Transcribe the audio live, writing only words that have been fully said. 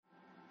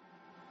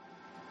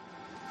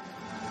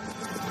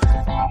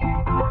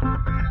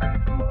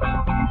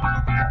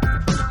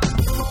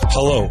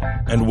Hello,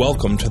 and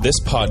welcome to this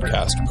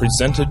podcast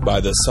presented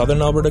by the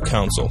Southern Alberta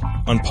Council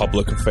on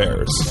Public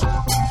Affairs.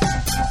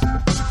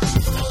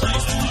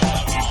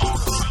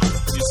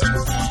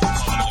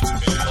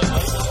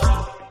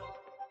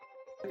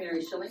 I'm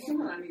Mary Shillington,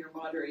 and I'm your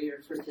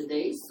moderator for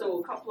today. So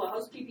a couple of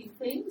housekeeping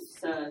things.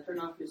 Turn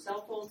off your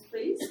cell phones,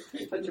 please.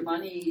 Put your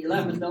money,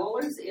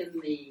 $11, in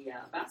the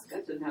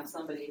basket and have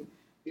somebody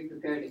be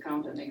prepared to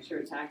count and make sure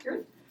it's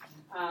accurate.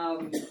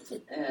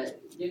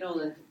 You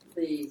know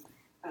the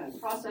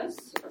process,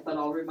 but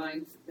I'll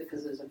remind,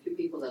 because there's a few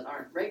people that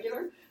aren't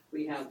regular,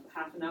 we have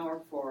half an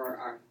hour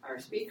for our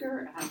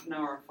speaker, half an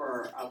hour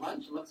for our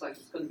lunch. It looks like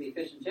it's going to be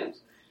fish and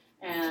chips,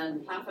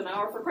 and half an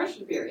hour for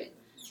question period.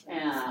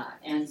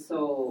 And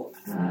so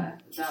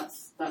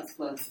that's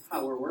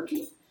how we're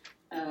working.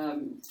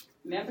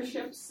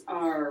 Memberships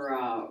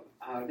are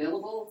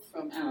available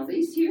from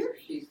Annalise here.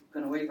 She's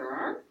going to wave her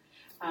arm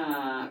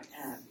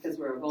because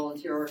we're a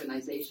volunteer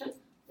organization.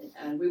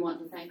 And we want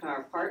to thank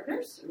our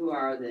partners, who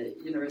are the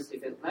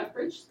University of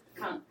Lethbridge,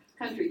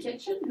 Country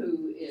Kitchen,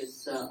 who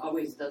is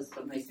always does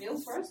some nice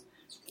meals for us,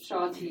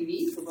 Shaw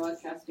TV for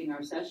broadcasting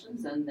our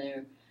sessions, and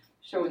they're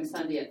showing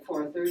Sunday at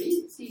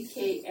 4:30,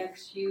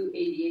 CKXU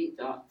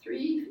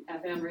 88.3,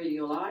 FM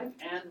Radio Live,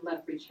 and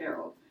Lethbridge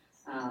Herald,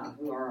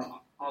 who are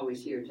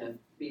always here to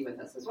be with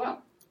us as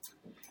well.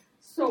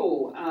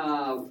 So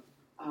I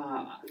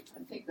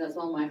think that's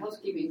all my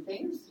housekeeping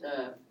things.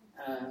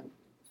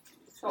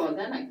 So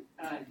then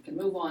I can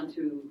move on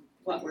to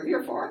what we're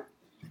here for.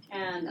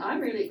 And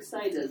I'm really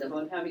excited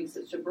about having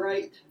such a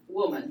bright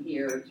woman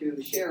here to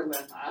share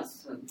with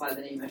us by the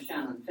name of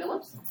Shannon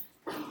Phillips.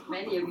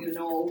 Many of you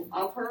know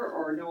of her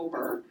or know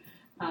her.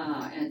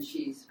 And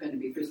she's going to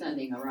be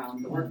presenting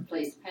around the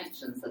workplace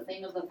pensions, the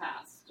thing of the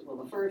past. Will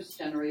the first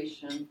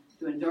generation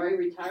to enjoy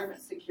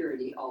retirement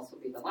security also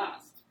be the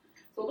last?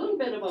 So a little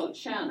bit about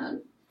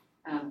Shannon.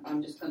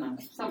 I'm just going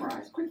to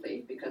summarize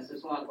quickly because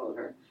there's a lot about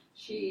her.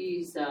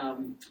 She's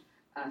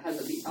has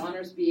a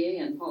honors BA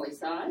in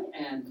poli-sci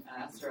and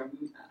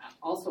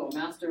also a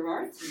Master of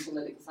Arts in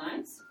Political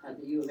Science at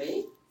the U of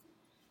A.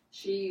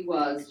 She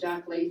was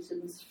Jack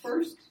Layton's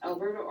first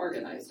Alberta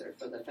organizer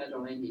for the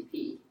federal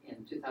NDP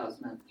in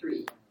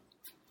 2003.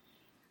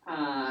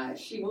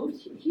 She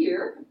moved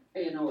here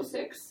in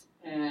 2006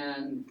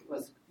 and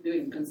was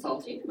doing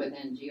consulting with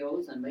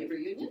NGOs and labor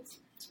unions.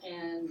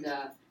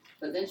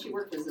 But then she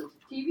worked as a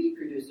TV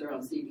producer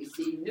on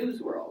CBC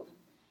News World,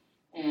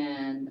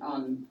 and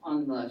on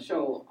the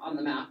show On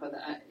the Map with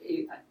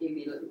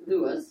Avi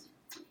Lewis.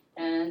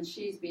 And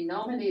she's been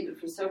nominated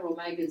for several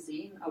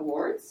magazine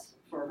awards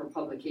for her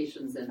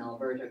publications in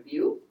Alberta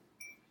View.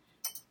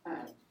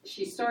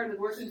 She started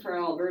working for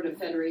Alberta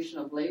Federation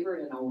of Labor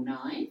in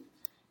 2009,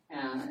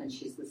 and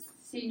she's the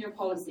senior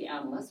policy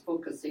analyst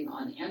focusing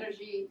on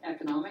energy,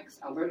 economics,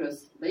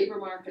 Alberta's labor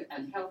market,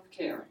 and health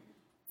care.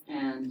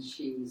 And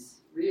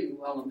she's really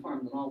well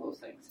informed on all those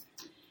things.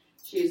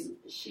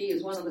 She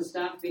is one of the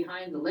staff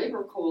behind the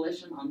Labour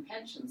Coalition on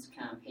Pensions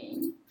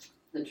campaign,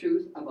 The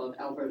Truth About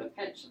Alberta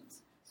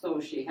Pensions. So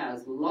she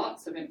has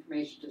lots of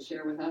information to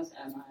share with us,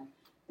 and I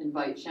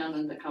invite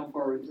Shannon to come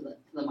forward to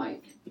the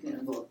mic,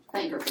 and we'll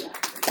thank her for that.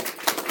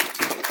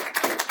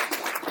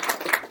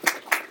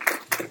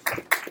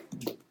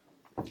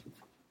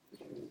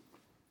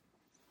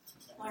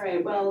 All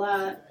right, well,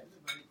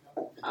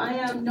 I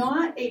am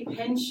not a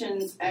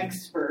pensions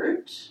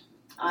expert.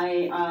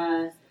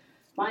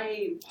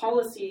 My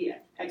policy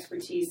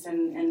expertise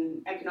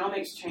and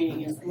economics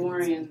training is more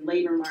in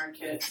labor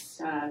markets,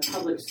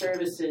 public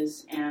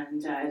services,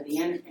 and the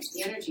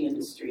energy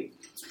industry.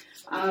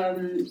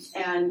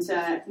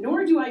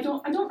 Nor do I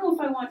don't know if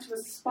I want to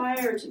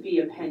aspire to be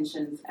a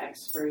pensions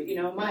expert. You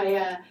know,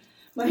 my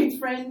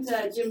friend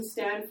Jim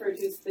Stanford,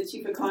 who's the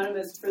chief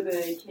economist for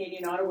the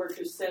Canadian Auto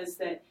Workers, says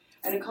that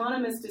an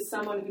economist is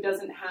someone who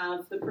doesn't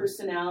have the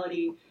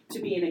personality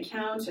to be an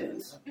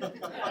accountant.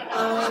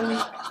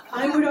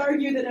 I would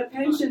argue that a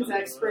pensions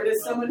expert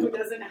is someone who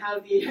doesn't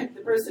have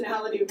the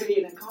personality to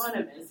be an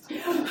economist.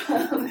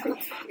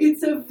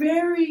 It's a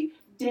very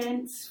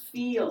dense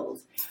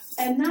field,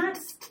 and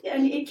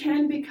it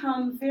can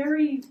become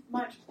very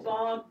much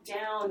bogged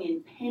down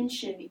in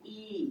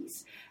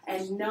pensionese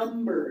and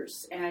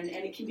numbers, and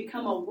it can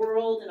become a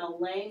world and a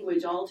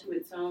language all to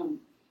its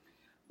own.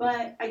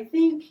 But I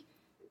think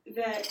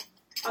that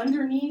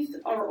underneath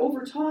or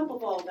over top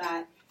of all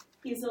that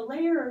is a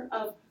layer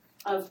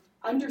of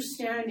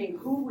understanding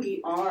who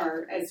we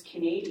are as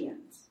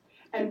Canadians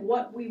and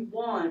what we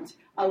want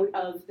out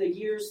of the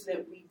years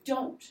that we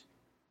don't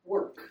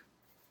work.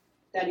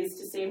 That is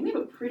to say, we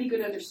have a pretty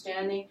good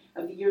understanding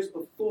of the years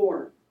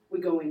before we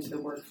go into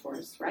the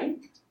workforce,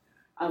 right?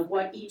 Of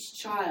what each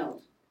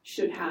child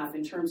should have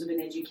in terms of an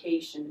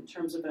education, in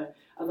terms of a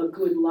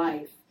good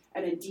life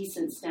and a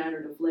decent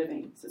standard of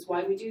living. This is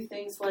why we do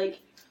things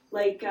like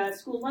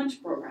school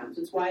lunch programs.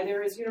 It's why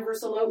there is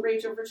universal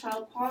outrage over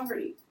child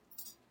poverty.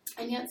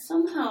 And yet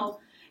somehow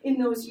in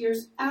those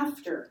years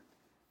after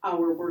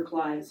our work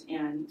lives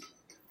end,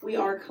 we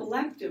are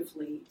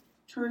collectively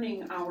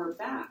turning our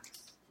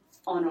backs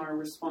on our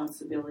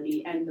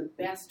responsibility and the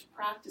best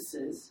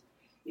practices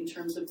in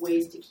terms of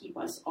ways to keep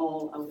us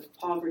all out of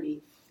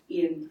poverty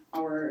in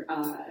our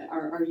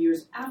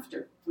years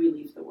after we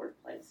leave the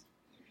workplace.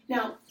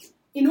 Now,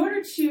 in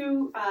order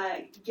to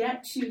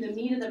get to the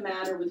meat of the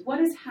matter with what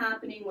is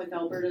happening with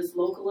Alberta's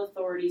local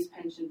authorities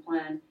pension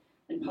plan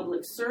and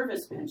public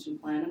service pension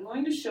plan, I'm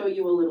going to show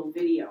you a little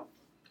video.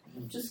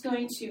 I'm just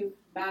going to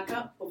back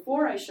up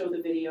before I show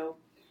the video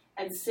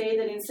and say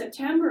that in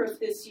September of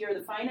this year,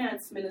 the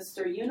finance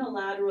minister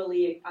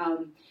unilaterally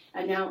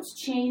announced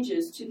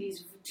changes to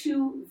these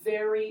two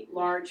very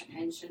large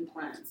pension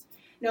plans.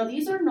 Now,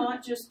 these are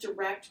not just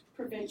direct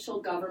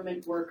provincial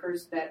government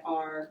workers that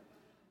are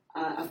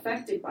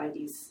affected by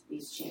these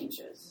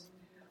changes.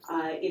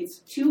 It's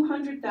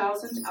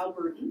 200,000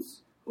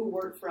 Albertans who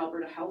work for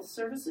Alberta Health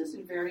Services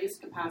in various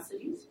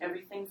capacities,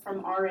 everything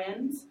from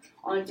RNs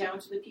on down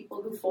to the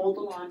people who fold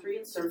the laundry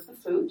and serve the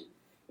food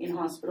in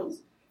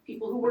hospitals,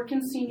 people who work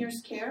in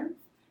seniors care,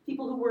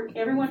 people who work,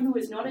 everyone who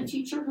is not a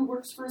teacher who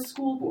works for a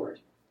school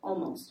board,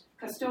 almost,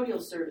 custodial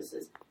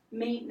services,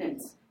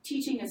 maintenance,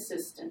 teaching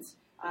assistants,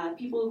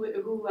 people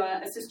who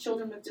assist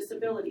children with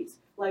disabilities,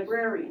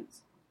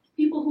 librarians,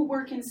 people who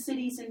work in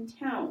cities and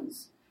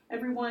towns,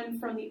 everyone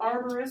from the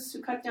arborists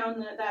who cut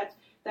down that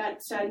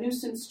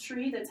nuisance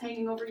tree that's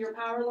hanging over your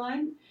power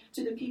line,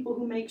 to the people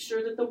who make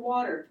sure that the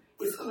water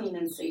is clean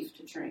and safe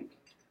to drink.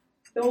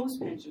 Those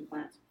pension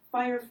plans,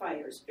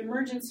 firefighters,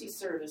 emergency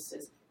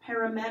services,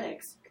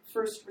 paramedics,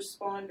 first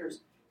responders,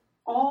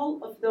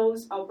 all of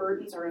those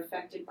Albertans are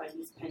affected by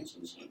these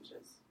pension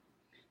changes.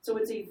 So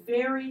it's a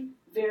very,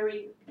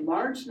 very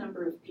large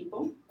number of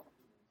people,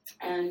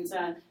 and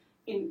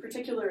in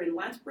particular in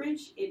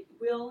Lethbridge, it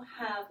will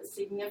have a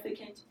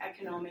significant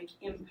economic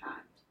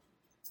impact.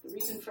 The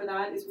reason for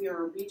that is we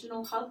are a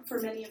regional hub for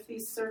many of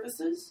these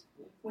services.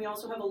 We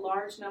also have a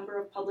large number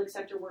of public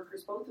sector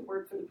workers, both who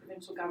work for the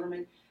provincial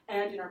government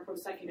and in our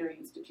post-secondary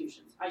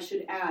institutions. I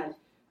should add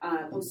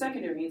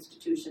post-secondary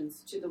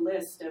institutions to the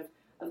list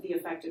of the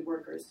affected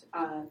workers,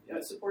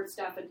 support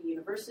staff at the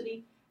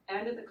university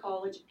and at the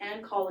college,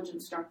 and college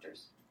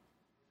instructors.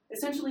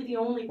 Essentially the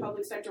only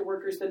public sector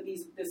workers that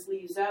this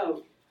leaves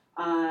out,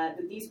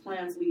 that these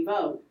plans leave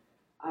out,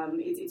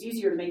 it's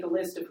easier to make a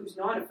list of who's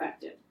not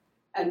affected.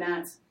 And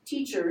that's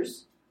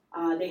teachers,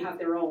 they have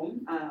their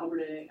own,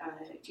 Alberta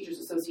Teachers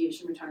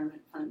Association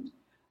Retirement Fund,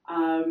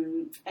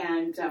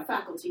 and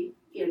faculty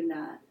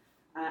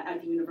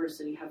at the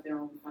university have their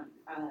own fund,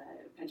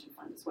 pension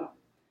fund as well.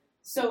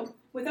 So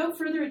without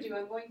further ado,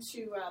 I'm going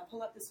to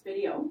pull up this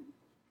video,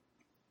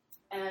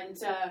 and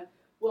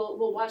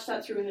we'll watch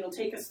that through, and it'll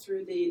take us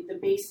through the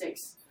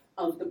basics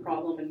of the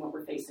problem and what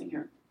we're facing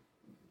here.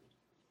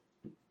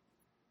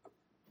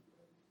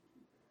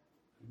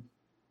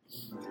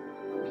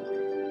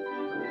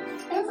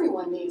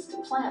 Everyone needs to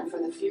plan for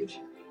the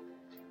future.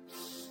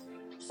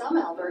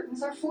 Some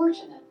Albertans are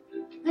fortunate.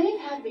 They've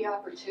had the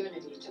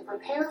opportunity to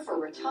prepare for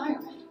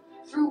retirement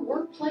through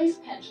workplace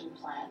pension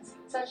plans,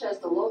 such as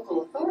the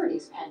local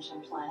authorities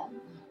pension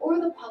plan or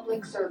the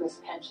public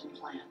service pension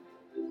plan.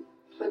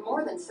 But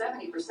more than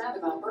 70%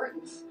 of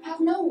Albertans have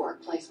no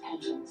workplace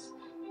pensions.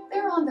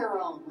 They're on their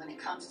own when it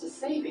comes to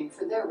saving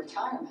for their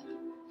retirement.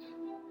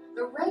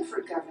 The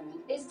Redford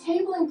government is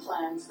tabling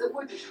plans that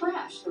would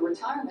trash the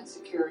retirement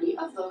security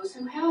of those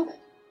who have it.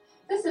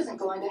 This isn't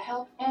going to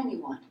help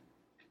anyone.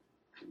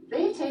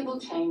 They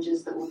tabled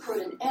changes that will put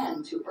an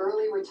end to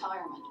early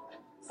retirement,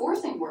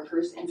 forcing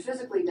workers in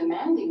physically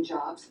demanding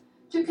jobs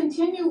to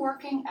continue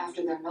working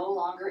after they're no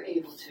longer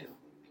able to.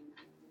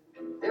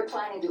 They're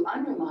planning to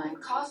undermine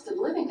cost of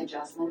living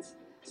adjustments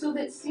so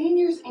that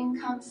seniors'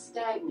 incomes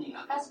stagnate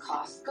as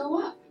costs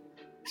go up.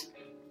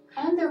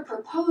 And they're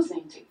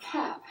proposing to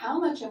cap how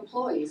much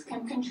employees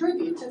can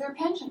contribute to their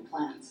pension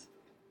plans.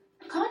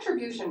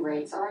 Contribution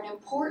rates are an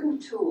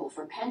important tool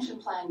for pension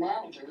plan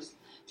managers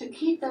to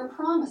keep their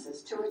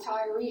promises to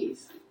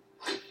retirees.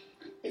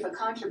 If a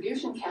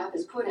contribution cap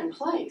is put in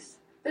place,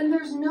 then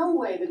there's no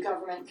way the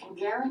government can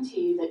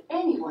guarantee that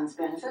anyone's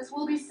benefits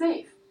will be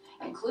safe,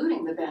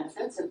 including the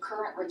benefits of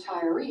current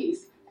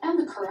retirees and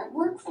the current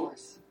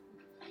workforce.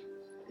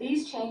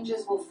 These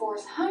changes will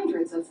force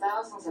hundreds of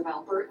thousands of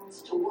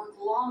Albertans to work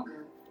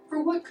longer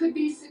for what could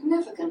be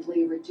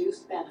significantly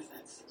reduced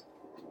benefits.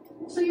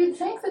 So you'd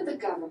think that the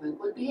government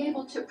would be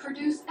able to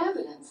produce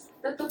evidence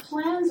that the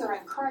plans are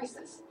in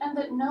crisis and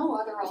that no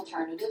other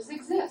alternatives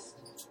exist.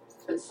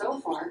 But so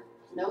far,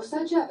 no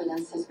such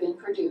evidence has been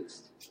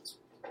produced.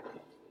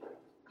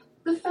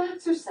 The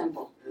facts are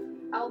simple.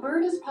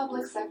 Alberta's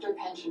public sector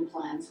pension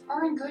plans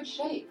are in good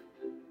shape.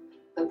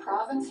 The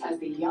province has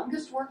the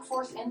youngest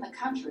workforce in the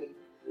country,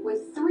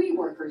 with 3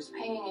 workers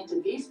paying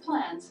into these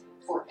plans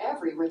for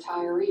every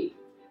retiree.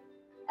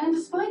 And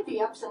despite the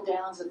ups and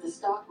downs of the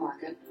stock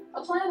market,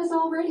 a plan is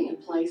already in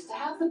place to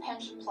have the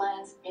pension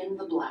plans in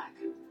the black.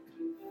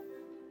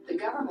 The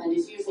government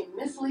is using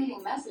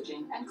misleading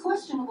messaging and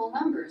questionable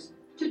numbers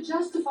to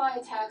justify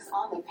attacks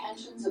on the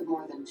pensions of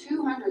more than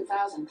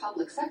 200,000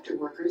 public sector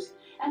workers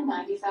and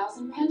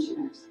 90,000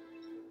 pensioners.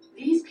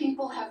 These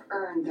people have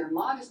earned their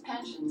modest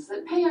pensions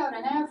that pay out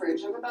an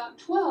average of about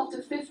 $12,000 to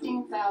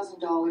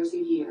 $15,000 a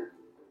year.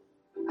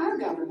 Our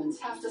governments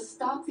have to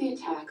stop the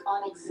attack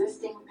on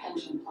existing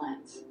pension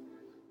plans.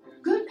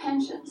 Good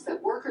pensions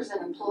that workers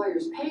and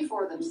employers pay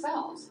for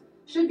themselves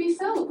should be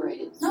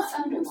celebrated, not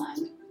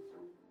undermined.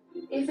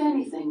 If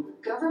anything,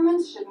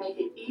 governments should make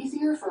it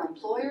easier for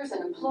employers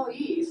and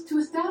employees to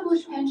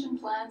establish pension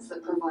plans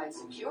that provide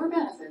secure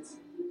benefits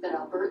that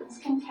Albertans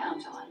can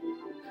count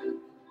on.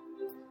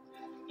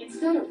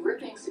 Instead of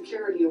ripping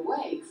security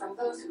away from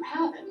those who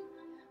have it,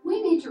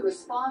 we need to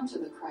respond to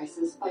the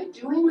crisis by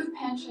doing with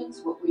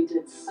pensions what we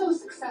did so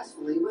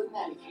successfully with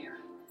Medicare.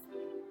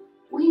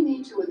 We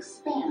need to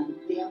expand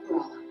the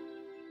umbrella.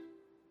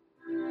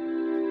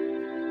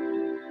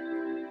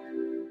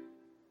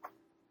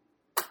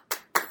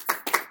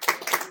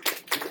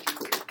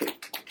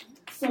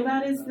 So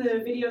that is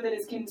the video that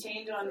is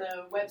contained on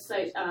the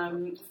website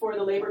for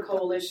the Labour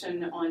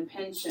Coalition on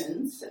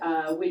Pensions,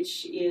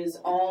 which is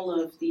all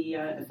of the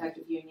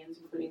effective unions,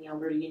 including the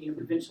Alberta Union of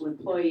Provincial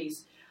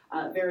Employees,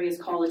 various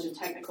college and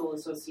technical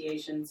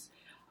associations,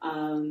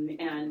 and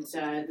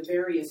the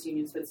various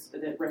unions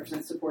that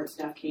represent support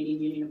staff,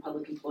 Canadian Union of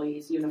Public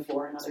Employees,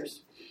 Unifor, and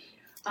others.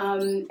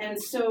 And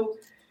so,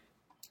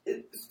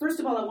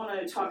 first of all, I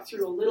want to talk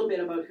through a little bit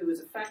about who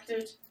is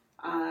affected,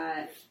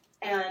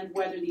 and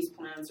whether these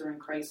plans are in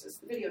crisis.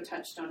 The video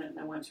touched on it, and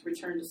I want to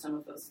return to some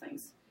of those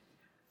things.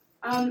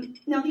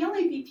 Now, the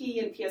LAPP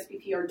and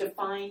PSPP are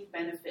defined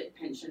benefit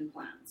pension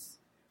plans,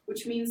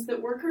 which means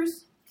that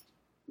workers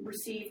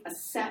receive a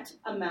set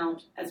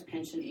amount as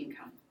pension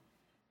income.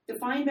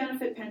 Defined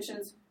benefit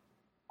pensions,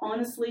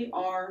 honestly,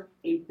 are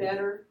a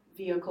better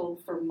vehicle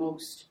for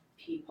most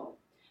people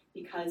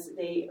because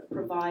they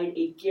provide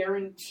a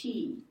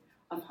guarantee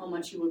of how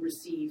much you will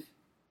receive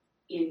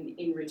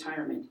in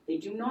retirement.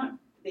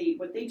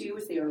 What they do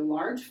is they are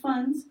large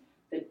funds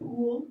that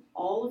pool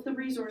all of the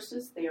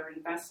resources. They are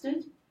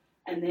invested,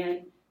 and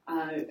then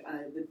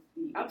the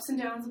ups and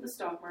downs of the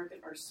stock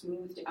market are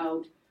smoothed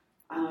out,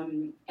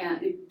 and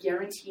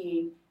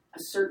guaranteeing a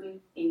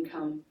certain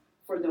income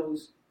for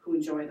those who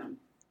enjoy them.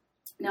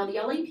 Now, the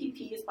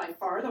LAPP is by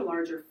far the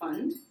larger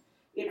fund.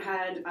 It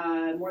had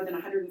more than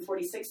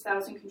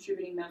 146,000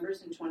 contributing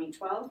members in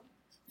 2012,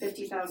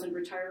 50,000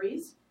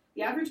 retirees.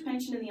 The average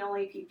pension in the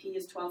LAPP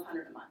is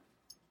 $1,200 a month.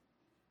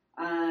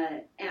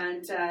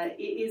 And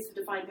it is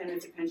the defined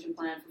benefit pension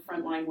plan for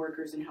frontline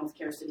workers in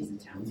healthcare cities and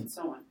towns and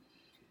so on.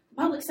 The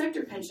public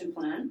sector pension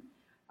plan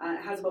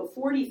has about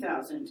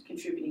 40,000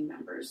 contributing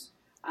members.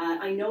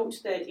 I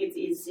note that it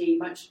is a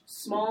much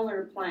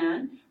smaller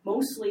plan,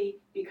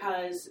 mostly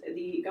because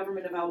the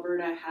government of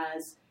Alberta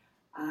has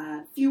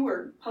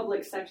fewer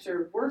public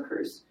sector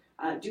workers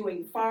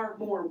doing far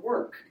more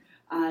work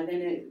than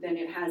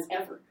it has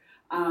ever.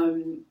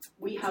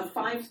 We have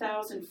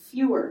 5,000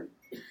 fewer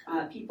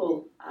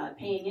people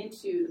paying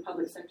into the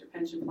public sector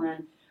pension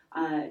plan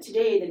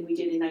today than we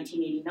did in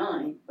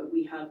 1989, but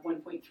we have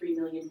 1.3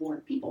 million more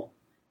people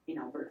in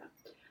Alberta.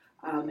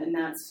 And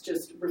that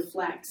just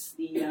reflects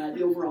the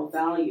overall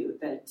value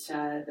that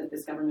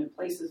this government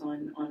places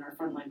on our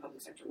frontline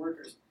public sector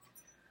workers.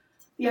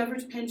 The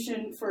average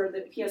pension for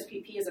the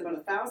PSPP is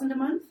about $1,000 a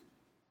month.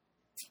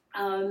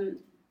 And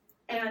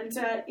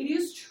it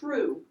is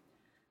true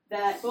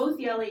that both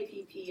the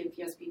LAPP and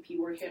PSPP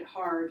were hit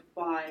hard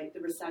by the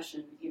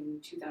recession in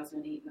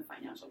 2008 and the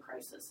financial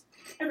crisis.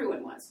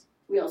 Everyone was.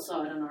 We all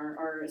saw it on our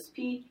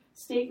RRSP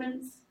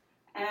statements,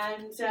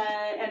 and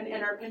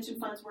our pension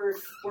funds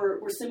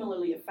were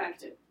similarly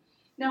affected.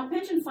 Now,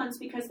 pension funds,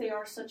 because they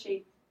are such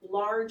a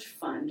large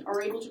fund, are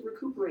able to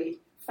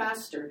recuperate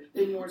faster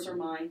than yours or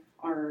my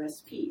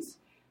RRSPs.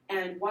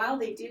 And while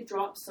they did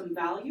drop some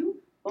value,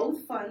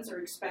 both funds are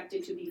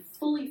expected to be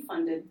fully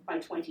funded by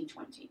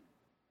 2020.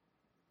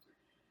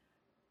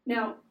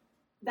 Now,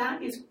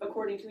 that is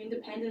according to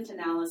independent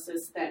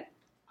analysis that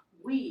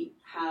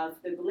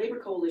the Labour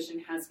Coalition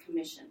has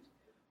commissioned.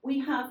 We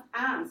have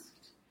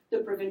asked the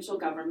provincial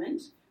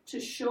government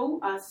to show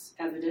us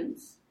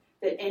evidence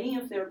that any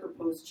of their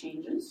proposed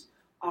changes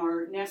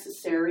are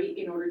necessary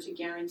in order to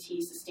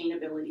guarantee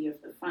sustainability of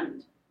the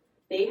fund.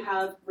 They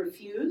have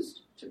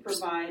refused to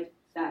provide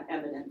that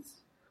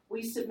evidence.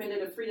 We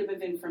submitted a Freedom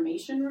of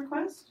Information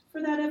request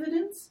for that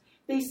evidence.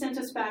 They sent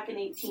us back an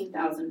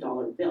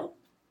 $18,000 bill.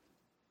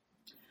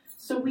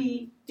 So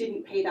we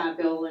didn't pay that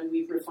bill, and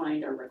we've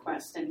refined our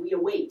request, and we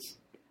await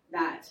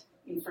that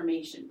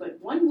information. But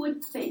one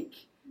would think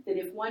that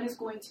if one is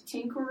going to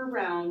tinker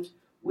around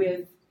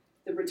with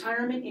the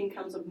retirement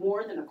incomes of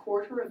more than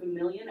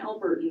 250,000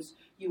 Albertans,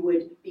 you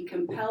would be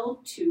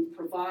compelled to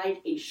provide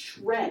a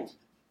shred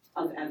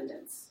of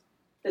evidence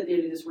that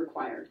it is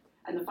required.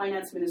 And the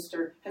finance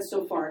minister has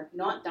so far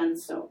not done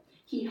so.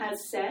 He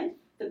has said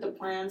that the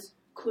plans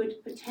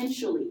could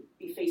potentially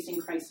be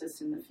facing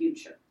crisis in the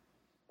future.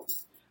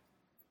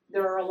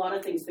 There are a lot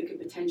of things that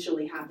could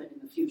potentially happen in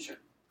the future.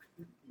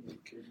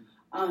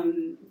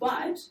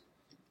 But,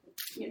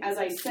 as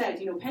I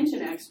said,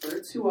 pension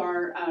experts who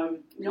are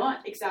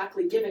not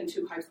exactly given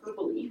to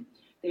hyperbole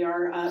They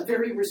are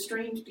very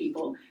restrained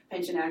people,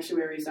 pension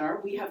actuaries are.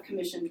 We have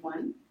commissioned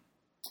one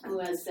who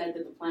has said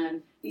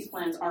that these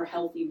plans are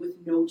healthy with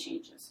no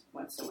changes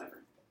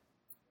whatsoever.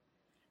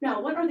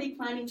 Now, what are they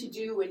planning to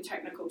do in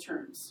technical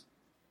terms?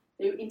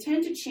 They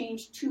intend to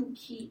change two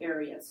key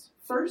areas.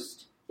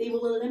 First, they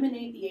will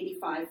eliminate the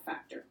 85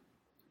 factor.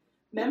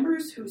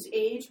 Members whose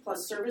age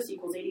plus service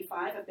equals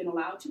 85 have been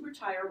allowed to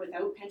retire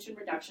without pension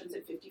reductions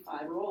at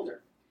 55 or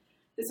older.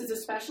 This is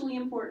especially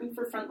important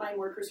for frontline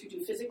workers who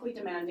do physically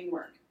demanding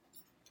work.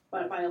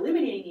 But by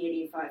eliminating the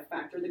 85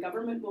 factor, the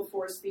government will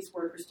force these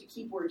workers to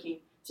keep working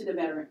to the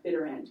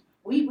bitter end.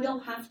 We will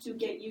have to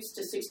get used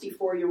to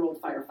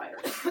 64-year-old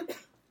firefighters.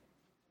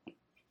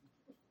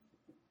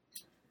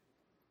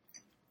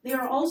 They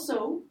are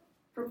also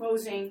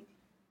proposing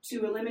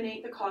to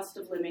eliminate the cost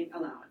of living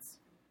allowance.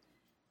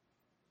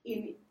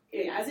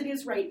 As it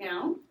is right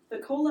now, the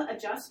COLA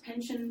adjusts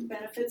pension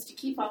benefits to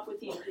keep up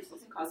with the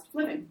increases in cost of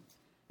living.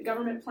 The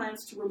government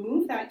plans to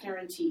remove that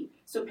guarantee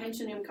so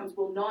pension incomes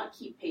will not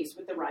keep pace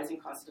with the rising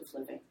cost of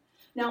living.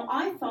 Now,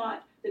 I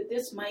thought that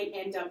this might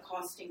end up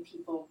costing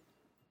people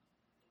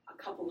a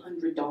couple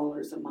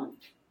 $100 a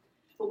month.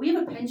 But we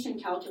have a pension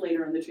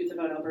calculator on the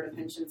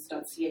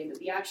truthaboutalbertapensions.ca that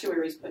the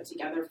actuaries put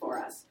together for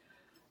us.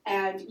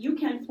 And you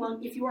can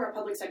plunk, if you are a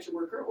public sector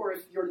worker, or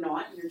if you're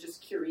not and you're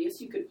just curious,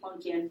 you could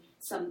plunk in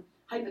some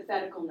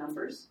hypothetical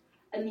numbers.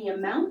 And the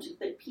amount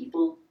that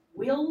people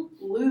will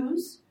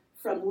lose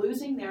from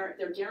losing their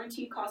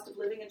guaranteed cost of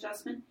living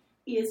adjustment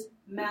is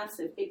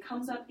massive. It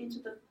comes up into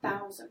the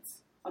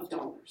thousands of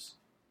dollars.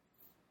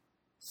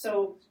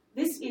 So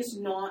this is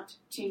not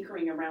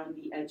tinkering around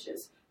the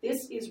edges.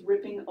 This is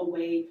ripping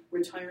away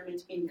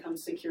retirement income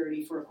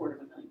security for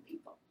 250,000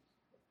 people.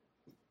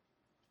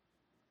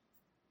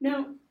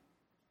 Now,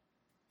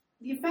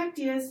 the effect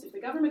is, if the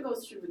government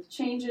goes through with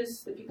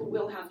changes, the people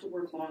will have to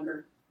work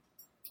longer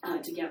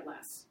to get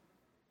less.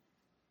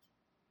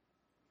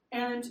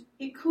 And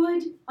it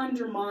could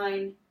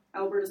undermine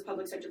Alberta's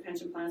public sector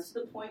pension plans to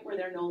the point where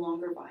they're no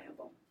longer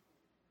viable.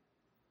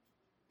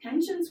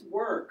 Pensions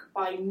work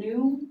by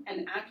new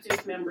and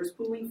active members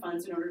pooling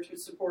funds in order to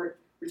support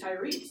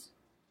retirees.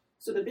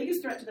 So the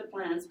biggest threat to the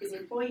plans is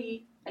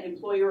employee and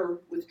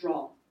employer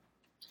withdrawal.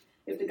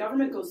 If the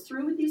government goes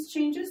through with these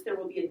changes, there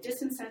will be a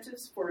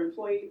disincentive for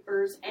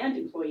employers and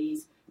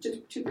employees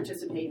to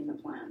participate in the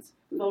plans.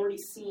 We've already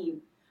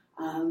seen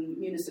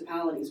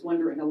municipalities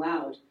wondering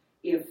aloud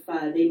if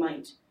they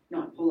might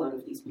not pull out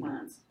of these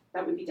plans.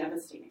 That would be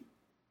devastating.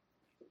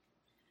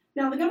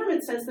 Now, the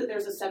government says that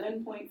there's a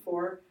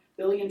 $7.4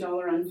 billion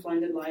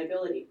unfunded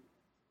liability.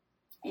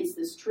 Is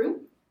this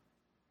true?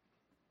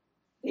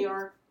 They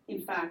are,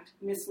 in fact,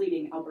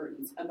 misleading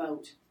Albertans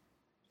about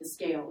the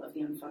scale of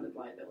the unfunded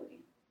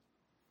liability.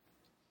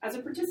 As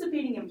a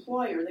participating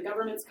employer, the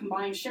government's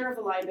combined share of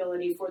the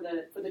liability for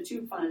the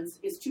two funds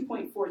is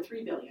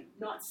 $2.43 billion,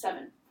 not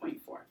 $7.4.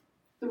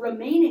 The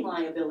remaining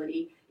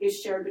liability is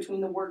shared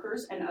between the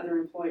workers and other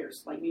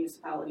employers, like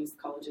municipalities,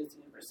 colleges,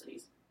 and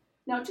universities.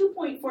 Now,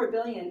 $2.4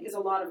 billion is a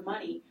lot of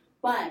money,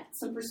 but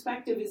some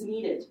perspective is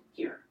needed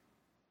here.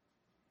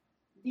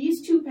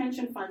 These two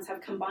pension funds have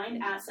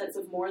combined assets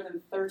of more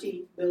than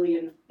 $30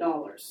 billion.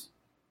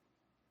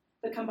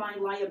 The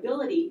combined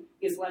liability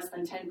is less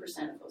than 10%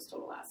 of those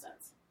total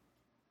assets.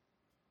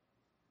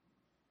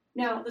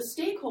 Now, the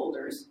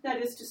stakeholders,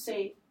 that is to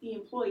say, the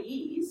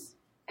employees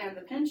and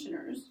the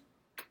pensioners,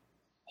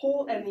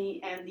 and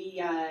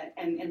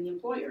the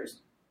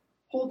employers,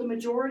 hold the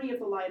majority of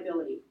the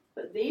liability,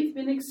 but they've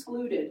been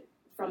excluded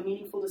from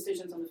meaningful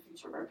decisions on the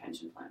future of our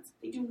pension plans.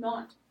 They do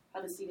not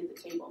have a seat at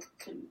the table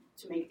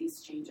to make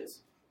these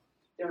changes.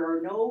 There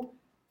are no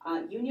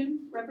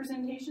union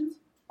representations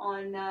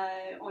on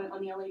the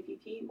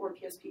LAPP or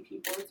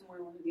PSPP boards, and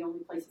we're one of the only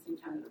places in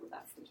Canada where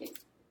that's the case.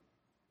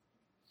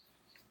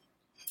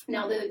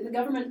 Now, the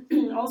government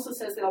also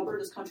says that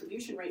Alberta's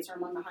contribution rates are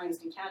among the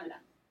highest in Canada.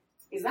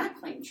 Is that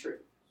claim true?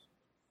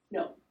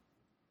 No.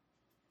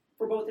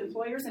 For both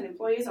employers and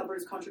employees,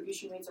 Alberta's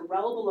contribution rates are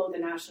well below the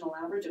national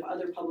average of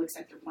other public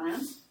sector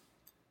plans.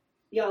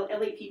 The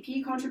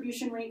LAPP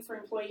contribution rate for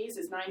employees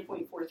is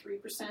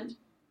 9.43%.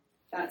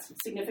 That's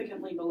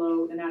significantly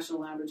below the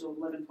national average of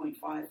 11.5%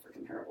 for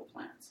comparable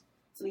plans.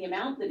 So the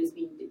amount that is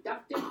being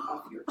deducted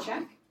off your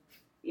check,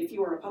 if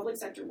you are a public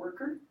sector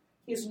worker,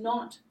 is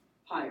not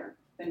higher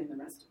than in the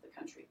rest of the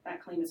country.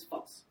 That claim is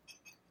false.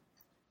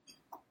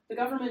 The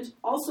government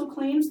also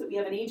claims that we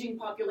have an aging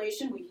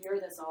population. We hear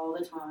this all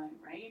the time,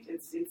 right?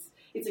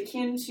 It's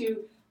akin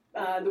to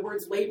the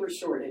words labor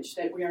shortage,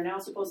 that we are now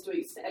supposed to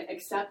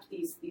accept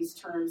these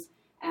terms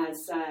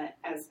as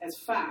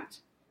fact,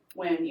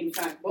 when in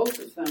fact both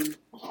of them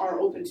are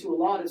open to a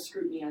lot of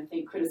scrutiny, I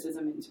think,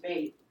 criticism and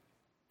debate.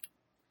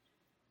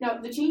 Now,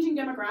 the changing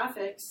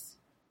demographics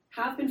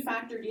have been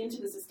factored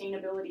into the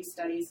sustainability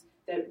studies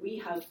that we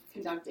have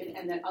conducted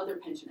and that other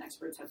pension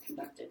experts have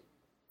conducted.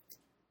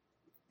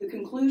 The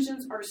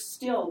conclusions are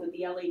still that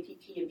the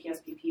LAPP and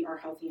PSPP are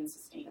healthy and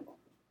sustainable.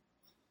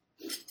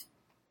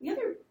 The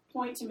other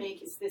point to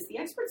make is this. The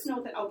experts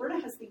note that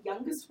Alberta has the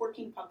youngest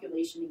working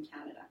population in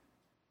Canada.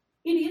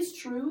 It is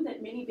true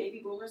that many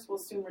baby boomers will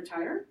soon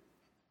retire,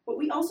 but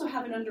we also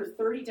have an under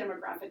 30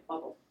 demographic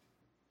bubble.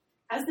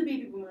 As the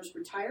baby boomers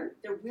retire,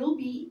 there will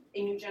be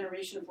a new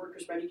generation of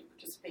workers ready to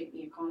participate in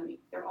the economy.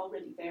 They're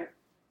already there.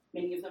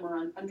 Many of them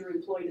are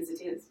underemployed as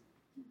it is.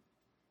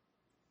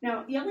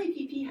 Now, the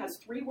LAPP has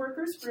 3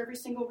 workers for every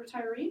single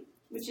retiree,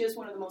 which is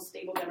one of the most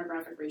stable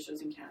demographic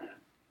ratios in Canada.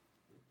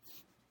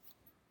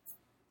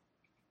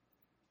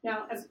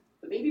 Now, as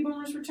the baby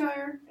boomers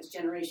retire, as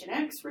Generation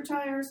X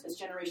retires, as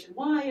Generation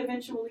Y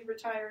eventually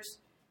retires,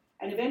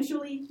 and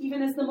eventually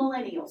even as the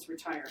millennials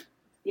retire,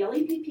 the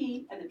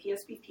LAPP and the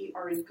PSPP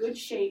are in good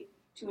shape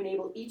to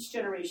enable each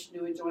generation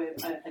to enjoy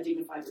a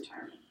dignified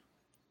retirement.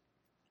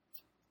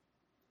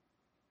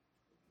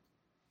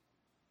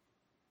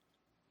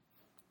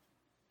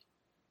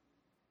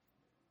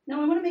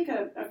 Now I want to make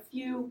a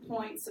few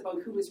points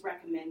about who is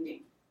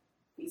recommending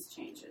these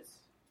changes.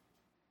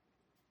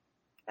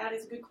 That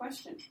is a good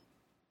question.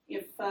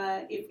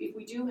 If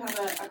we do have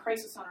a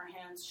crisis on our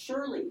hands,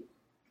 surely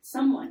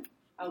someone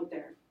out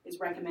there is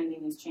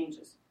recommending these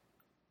changes.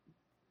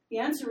 The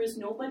answer is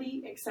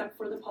nobody except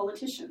for the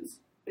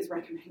politicians is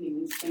recommending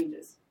these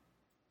changes.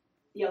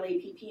 The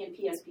LAPP and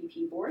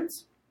PSPP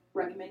boards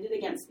recommended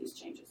against these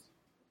changes.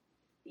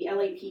 The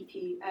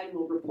LAPP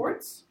annual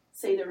reports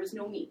say there is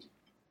no need.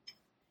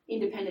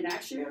 Independent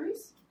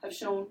actuaries have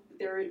shown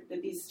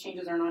that these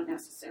changes are not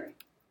necessary.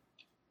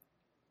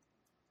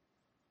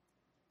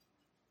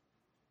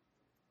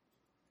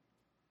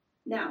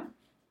 Now,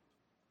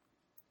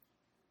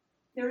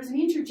 there is an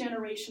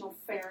intergenerational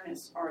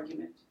fairness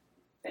argument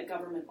that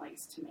government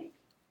likes to make.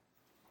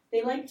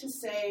 They like to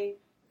say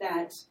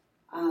that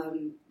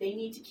they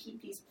need to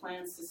keep these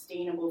plans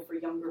sustainable for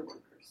younger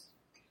workers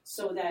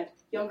so that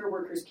younger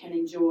workers can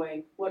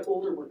enjoy what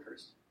older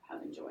workers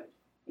have enjoyed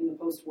in the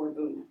post-war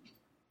boom.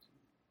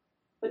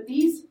 But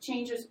these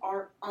changes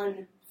are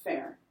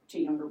unfair to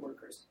younger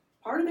workers.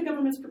 Part of the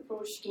government's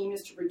proposed scheme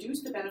is to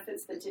reduce the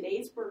benefits that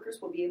today's workers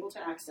will be able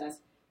to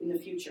access in the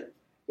future.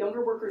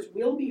 Younger workers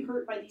will be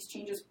hurt by these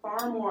changes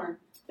far more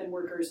than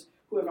workers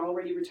who have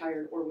already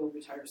retired or will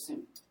retire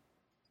soon.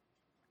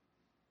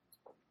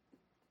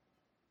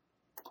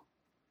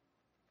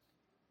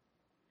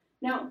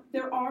 Now,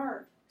 there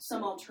are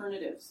some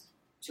alternatives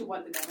to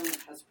what the government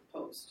has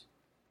proposed.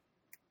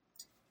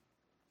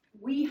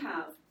 We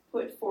have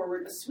put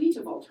forward a suite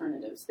of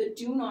alternatives that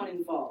do not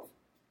involve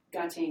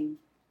gutting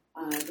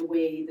the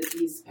way that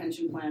these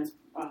pension plans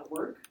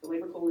work. The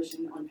Labour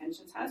Coalition on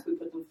Pensions has. We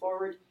put them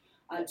forward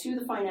to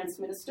the Finance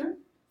Minister.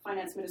 The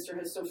Finance Minister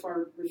has so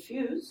far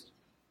refused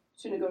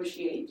to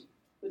negotiate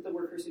with the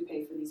workers who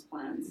pay for these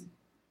plans.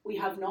 We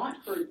have not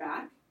heard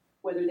back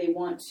whether they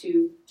want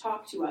to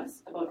talk to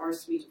us about our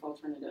suite of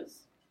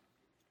alternatives.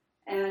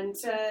 And,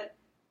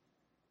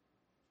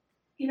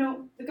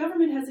 the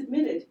government has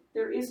admitted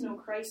there is no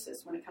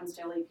crisis when it comes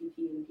to LAPP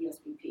and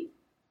PSPP.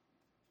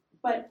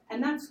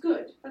 And that's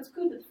good. That's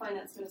good that the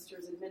Finance Minister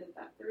has admitted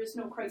that. There is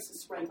no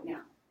crisis right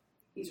now.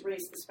 He's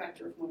raised the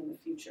specter of one in the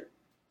future.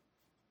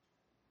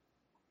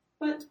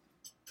 But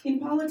in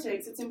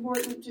politics, it's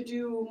important to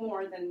do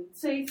more than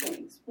say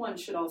things. One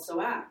should also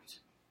act.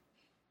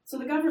 So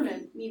the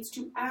government needs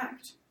to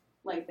act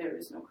like there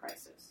is no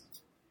crisis.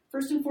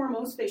 First and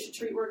foremost, they should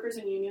treat workers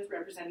and unions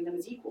representing them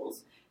as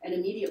equals and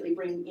immediately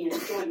bring in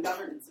joint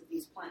governance of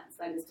these plans.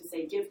 That is to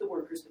say, give the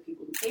workers, the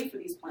people who pay for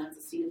these plans,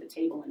 a seat at the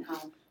table in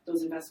how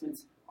those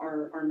investments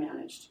are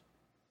managed.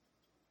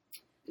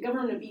 The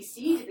government of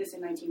BC did this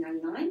in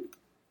 1999,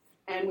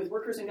 and with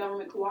workers and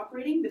government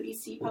cooperating, the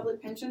BC public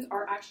pensions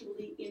are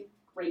actually in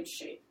great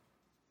shape.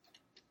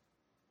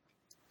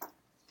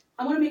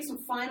 I want to make some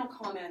final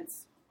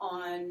comments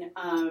on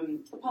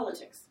the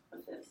politics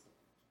of this.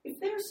 If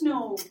there's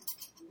no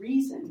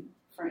reason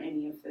for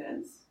any of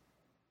this,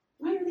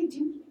 why are they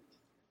doing it?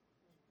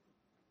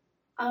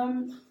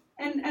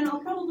 And I'll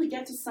probably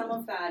get to some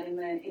of that in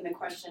the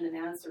question and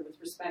answer with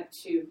respect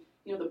to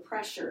the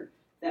pressure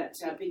that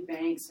big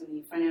banks and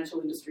the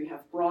financial industry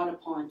have brought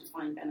upon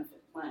defined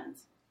benefit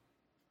plans,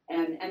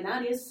 and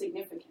that is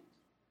significant.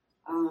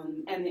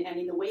 And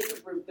in the wake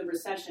of the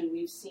recession,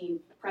 we've seen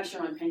pressure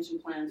on pension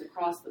plans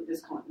across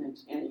this continent,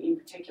 in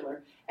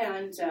particular,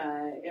 and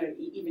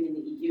even in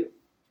the EU.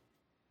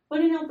 But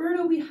in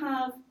Alberta, we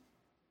have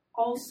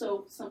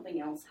also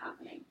something else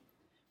happening.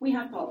 We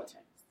have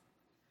politics.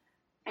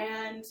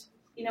 And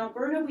in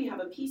Alberta, we have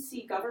a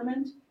PC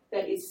government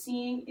that is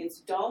seeing its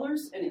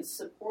dollars and its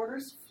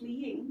supporters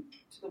fleeing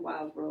to the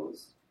wild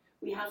rose.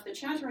 We have the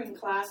chattering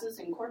classes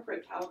in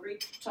corporate Calgary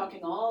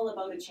talking all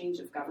about a change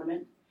of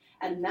government.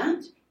 And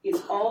that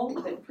is all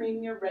that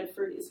Premier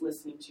Redford is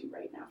listening to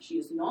right now. She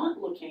is not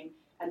looking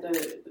at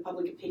the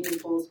public opinion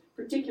polls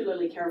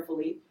particularly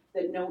carefully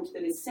that note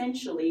that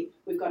essentially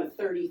we've got a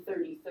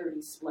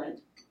 30-30-30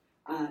 split,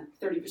 30%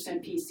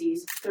 PCs,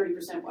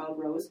 30% Wild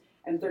Rose,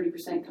 and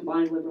 30%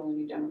 combined Liberal and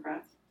New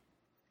Democrats.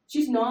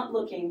 She's not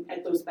looking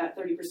at that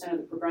 30% of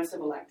the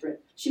progressive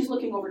electorate. She's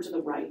looking over to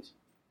the right.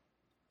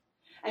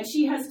 And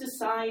she has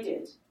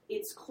decided,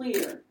 it's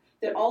clear,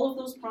 that all of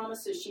those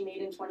promises she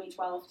made in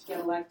 2012 to get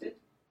elected,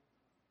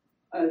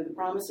 The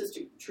promise is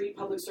to treat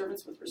public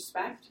servants with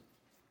respect,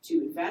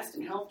 to invest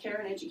in healthcare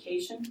and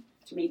education,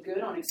 to make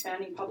good on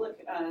expanding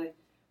public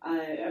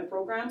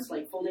programs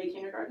like full-day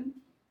kindergarten,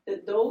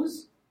 that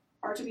those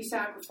are to be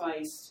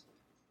sacrificed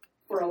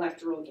for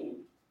electoral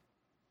gain.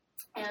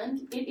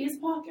 And it is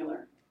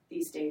popular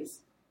these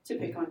days to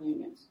pick on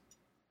unions.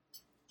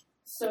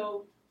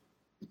 So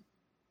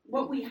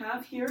what we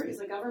have here is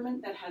a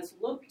government that has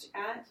looked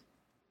at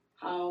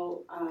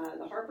how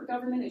the Harper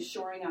government is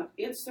shoring up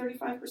its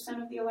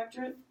 35% of the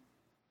electorate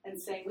and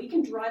saying we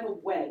can drive a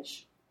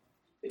wedge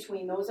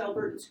between those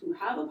Albertans who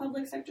have a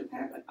public sector,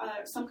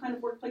 some kind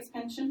of workplace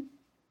pension,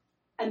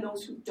 and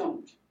those who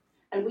don't.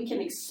 And we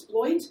can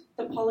exploit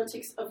the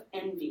politics of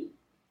envy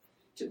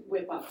to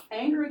whip up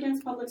anger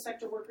against public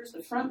sector workers, the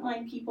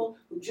frontline people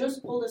who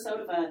just pulled us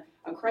out of a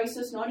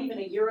crisis not even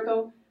a year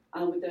ago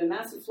with the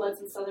massive floods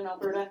in southern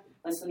Alberta.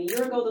 Less than a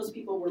year ago, those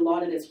people were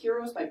lauded as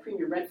heroes by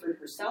Premier Redford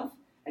herself,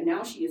 and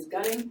now she is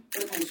gutting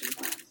their pension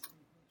plans.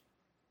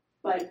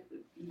 But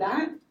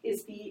that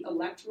is the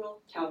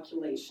electoral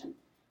calculation,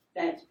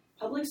 that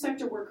public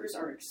sector workers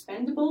are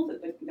expendable,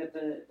 that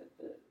the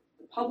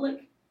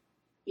public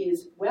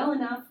is well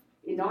enough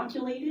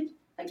inoculated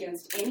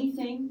against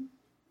anything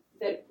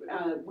that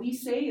we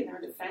say in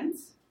our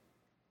defense,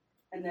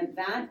 and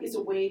that is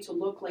a way to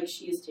look like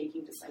she is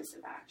taking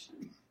decisive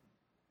action.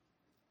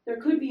 There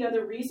could be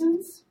other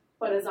reasons,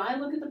 but as I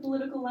look at the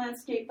political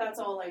landscape, that's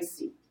all I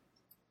see.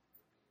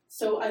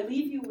 So I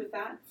leave you with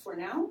that for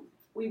now.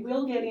 We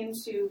will get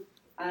into,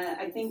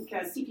 I think,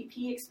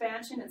 CPP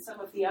expansion and some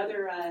of the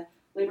other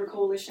Labour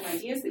Coalition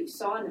ideas that you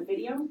saw in the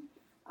video.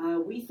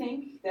 We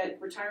think that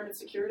retirement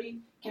security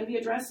can be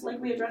addressed like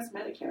we address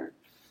Medicare,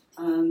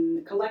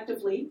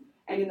 collectively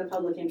and in the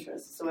public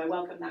interest. So I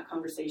welcome that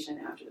conversation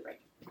after the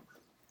break.